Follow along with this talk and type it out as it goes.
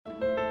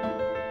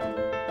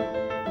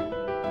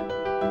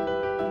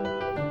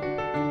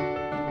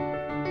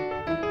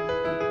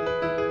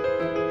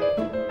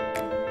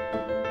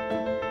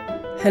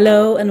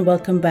Hello and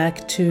welcome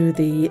back to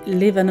the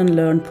Live and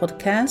Unlearn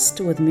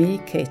podcast with me,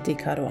 Katy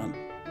Caroan.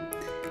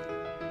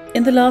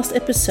 In the last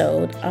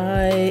episode,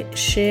 I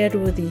shared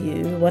with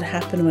you what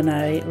happened when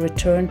I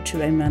returned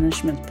to a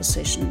management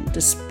position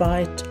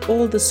despite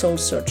all the soul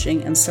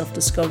searching and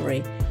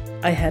self-discovery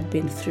I had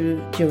been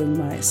through during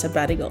my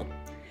sabbatical.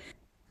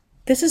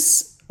 This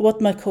is what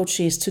my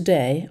coachees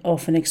today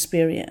often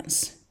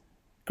experience: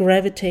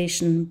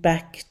 gravitation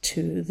back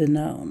to the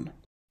known.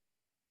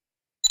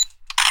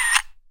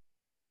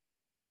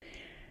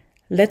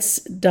 Let's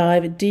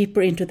dive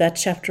deeper into that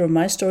chapter of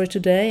my story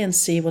today and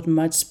see what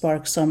might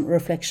spark some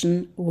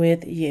reflection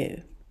with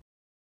you.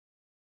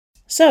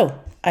 So,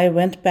 I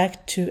went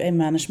back to a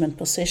management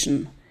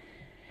position.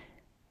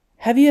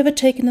 Have you ever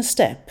taken a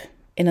step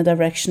in a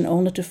direction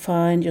only to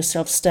find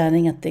yourself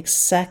standing at the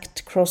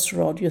exact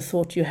crossroad you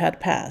thought you had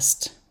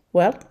passed?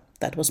 Well,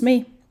 that was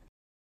me.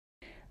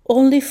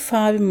 Only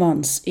 5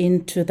 months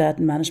into that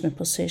management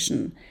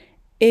position,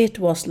 it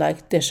was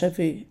like déjà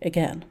vu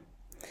again.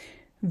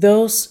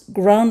 Those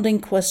grounding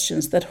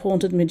questions that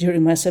haunted me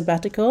during my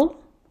sabbatical,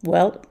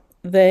 well,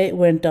 they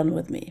weren't done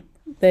with me.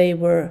 They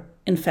were,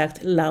 in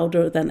fact,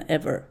 louder than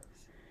ever.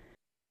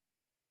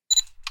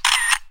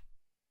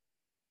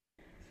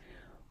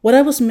 What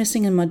I was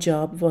missing in my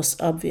job was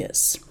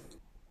obvious.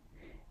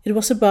 It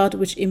was about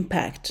which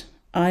impact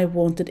I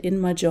wanted in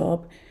my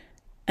job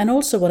and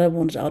also what I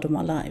wanted out of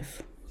my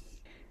life.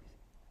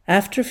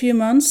 After a few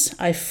months,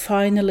 I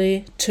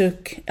finally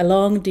took a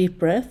long, deep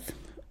breath,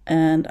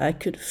 and I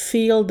could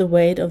feel the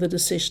weight of the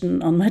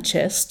decision on my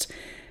chest,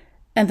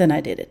 and then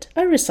I did it.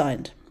 I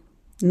resigned.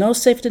 No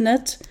safety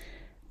net,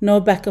 no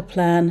backup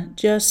plan,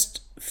 just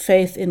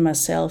faith in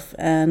myself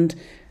and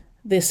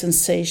the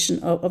sensation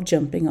of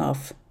jumping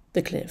off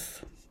the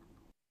cliff.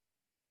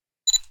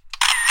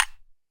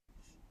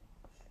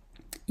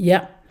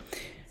 Yeah,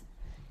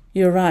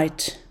 you're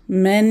right.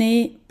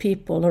 Many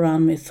people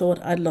around me thought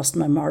I'd lost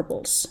my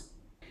marbles.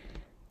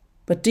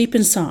 But deep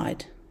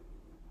inside,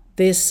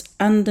 this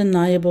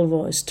undeniable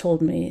voice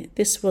told me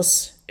this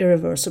was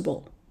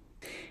irreversible.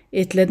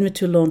 It led me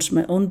to launch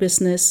my own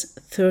business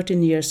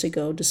 13 years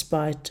ago,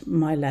 despite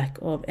my lack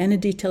of any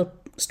detailed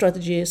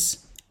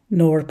strategies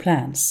nor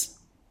plans.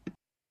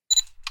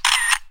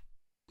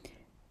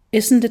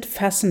 Isn't it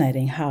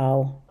fascinating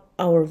how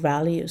our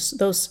values,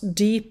 those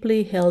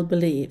deeply held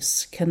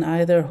beliefs, can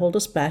either hold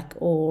us back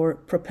or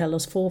propel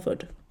us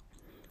forward,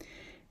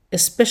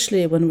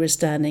 especially when we're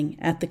standing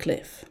at the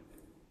cliff?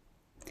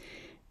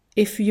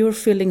 If you're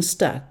feeling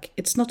stuck,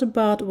 it's not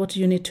about what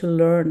you need to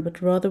learn,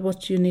 but rather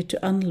what you need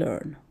to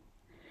unlearn.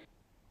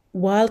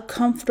 While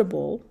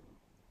comfortable,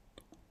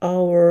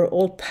 our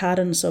old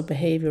patterns of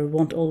behavior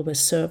won't always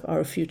serve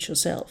our future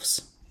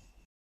selves.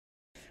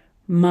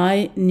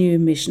 My new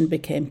mission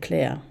became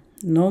clear.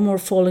 No more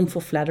falling for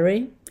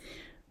flattery,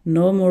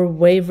 no more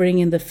wavering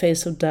in the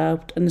face of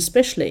doubt, and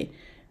especially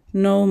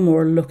no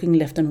more looking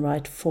left and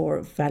right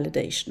for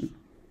validation.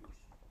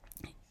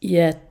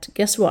 Yet,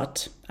 guess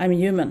what? I'm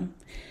human.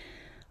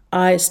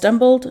 I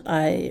stumbled,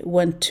 I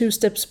went 2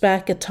 steps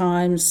back at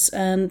times,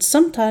 and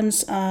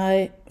sometimes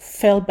I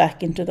fell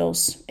back into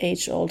those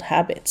age-old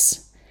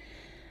habits.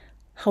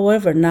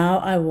 However, now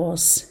I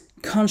was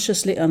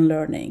consciously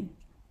unlearning.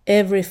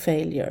 Every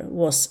failure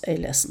was a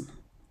lesson.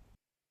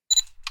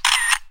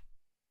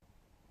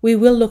 We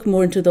will look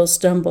more into those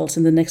stumbles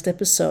in the next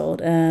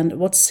episode and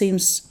what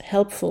seems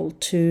helpful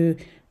to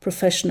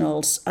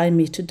professionals I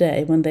meet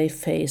today when they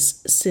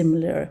face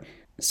similar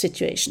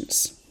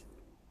situations.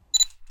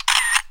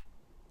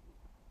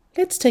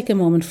 Let's take a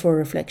moment for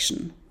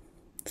reflection.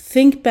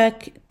 Think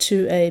back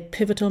to a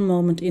pivotal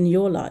moment in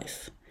your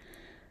life,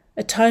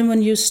 a time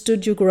when you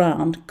stood your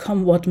ground,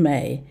 come what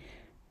may.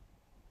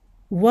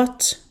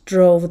 What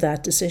drove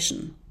that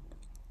decision?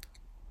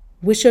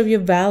 Which of your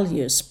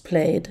values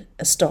played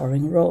a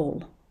starring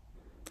role?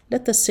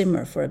 Let that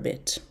simmer for a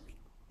bit.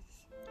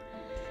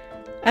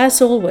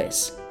 As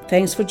always,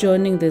 thanks for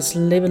joining this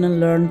Live and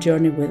Unlearn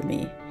journey with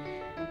me.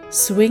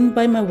 Swing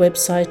by my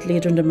website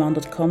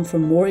leaderondemand.com for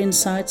more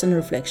insights and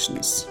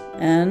reflections.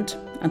 And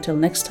until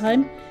next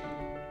time,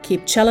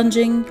 keep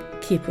challenging,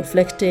 keep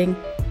reflecting,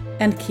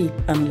 and keep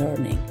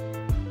unlearning.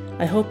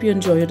 I hope you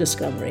enjoy your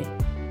discovery.